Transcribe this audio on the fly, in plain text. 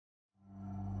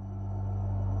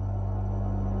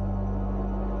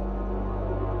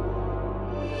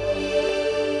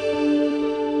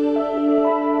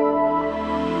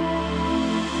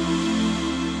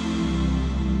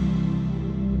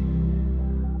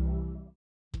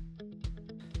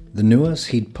The NUOS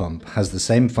heat pump has the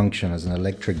same function as an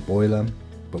electric boiler,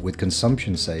 but with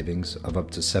consumption savings of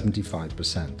up to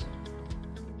 75%.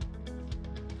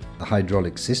 The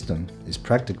hydraulic system is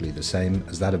practically the same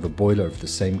as that of a boiler of the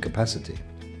same capacity.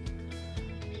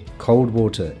 Cold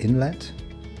water inlet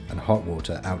and hot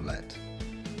water outlet.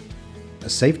 A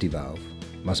safety valve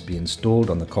must be installed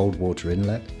on the cold water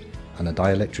inlet and a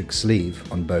dielectric sleeve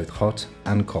on both hot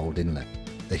and cold inlet.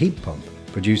 The heat pump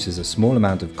produces a small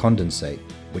amount of condensate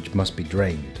which must be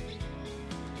drained.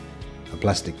 A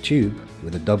plastic tube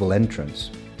with a double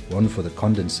entrance, one for the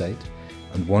condensate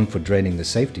and one for draining the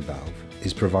safety valve,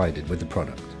 is provided with the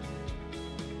product.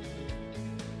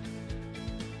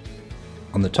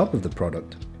 On the top of the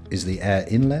product is the air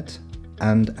inlet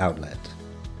and outlet.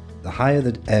 The higher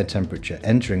the air temperature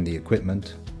entering the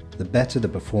equipment, the better the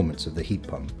performance of the heat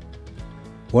pump.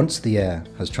 Once the air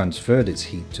has transferred its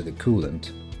heat to the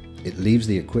coolant, it leaves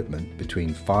the equipment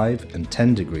between 5 and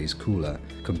 10 degrees cooler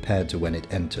compared to when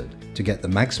it entered. To get the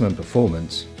maximum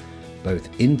performance, both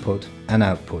input and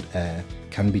output air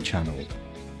can be channeled.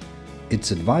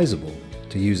 It's advisable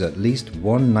to use at least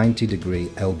one 90-degree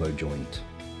elbow joint.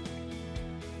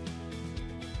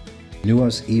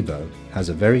 NUOS EVO has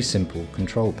a very simple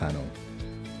control panel.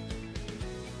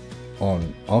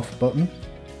 On/off button,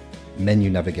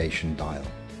 menu navigation dial.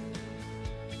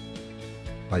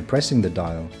 By pressing the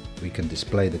dial, we can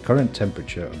display the current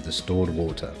temperature of the stored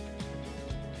water.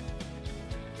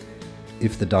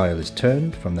 If the dial is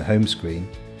turned from the home screen,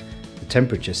 the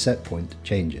temperature set point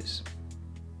changes.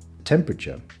 The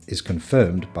temperature is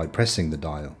confirmed by pressing the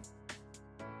dial.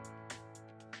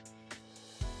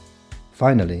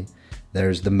 Finally, there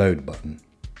is the mode button.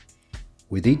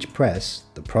 With each press,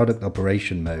 the product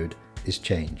operation mode is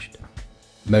changed.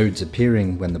 Modes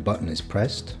appearing when the button is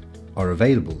pressed are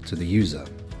available to the user.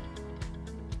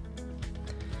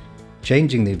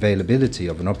 Changing the availability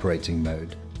of an operating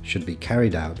mode should be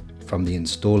carried out from the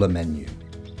installer menu.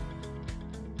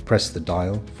 Press the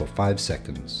dial for 5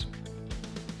 seconds.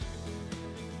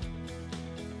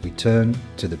 We turn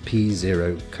to the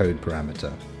P0 code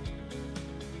parameter.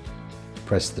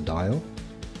 Press the dial.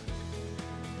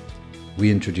 We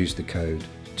introduce the code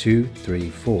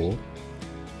 234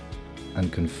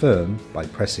 and confirm by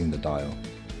pressing the dial.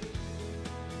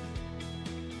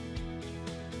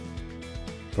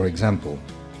 For example,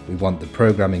 we want the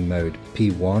programming mode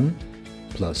P1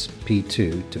 plus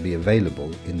P2 to be available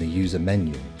in the user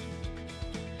menu.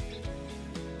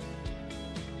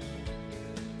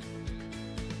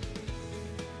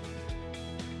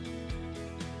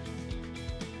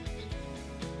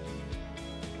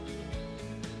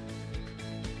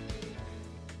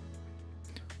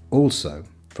 Also,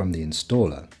 from the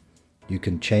installer, you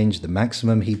can change the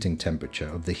maximum heating temperature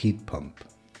of the heat pump.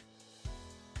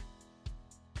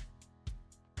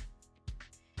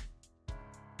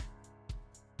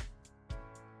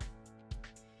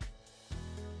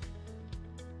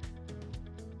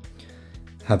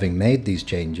 Having made these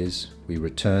changes, we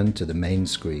return to the main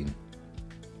screen.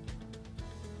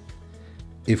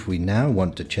 If we now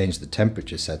want to change the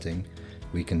temperature setting,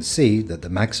 we can see that the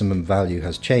maximum value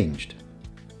has changed.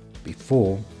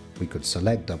 Before, we could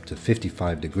select up to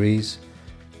 55 degrees,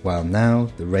 while now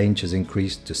the range has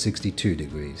increased to 62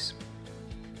 degrees.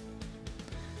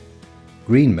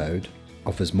 Green mode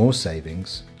offers more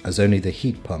savings as only the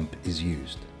heat pump is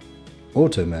used.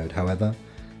 Auto mode, however,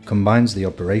 combines the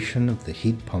operation of the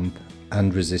heat pump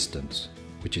and resistance,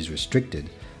 which is restricted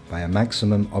by a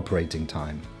maximum operating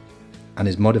time and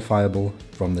is modifiable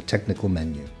from the technical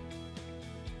menu.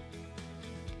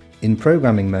 In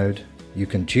programming mode, you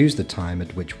can choose the time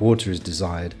at which water is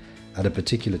desired at a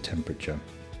particular temperature.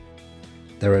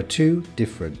 There are 2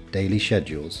 different daily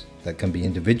schedules that can be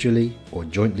individually or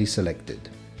jointly selected.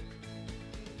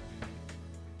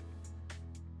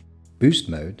 Boost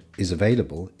mode is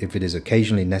available if it is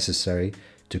occasionally necessary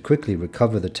to quickly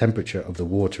recover the temperature of the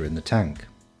water in the tank.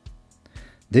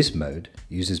 This mode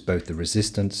uses both the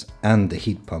resistance and the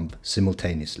heat pump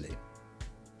simultaneously.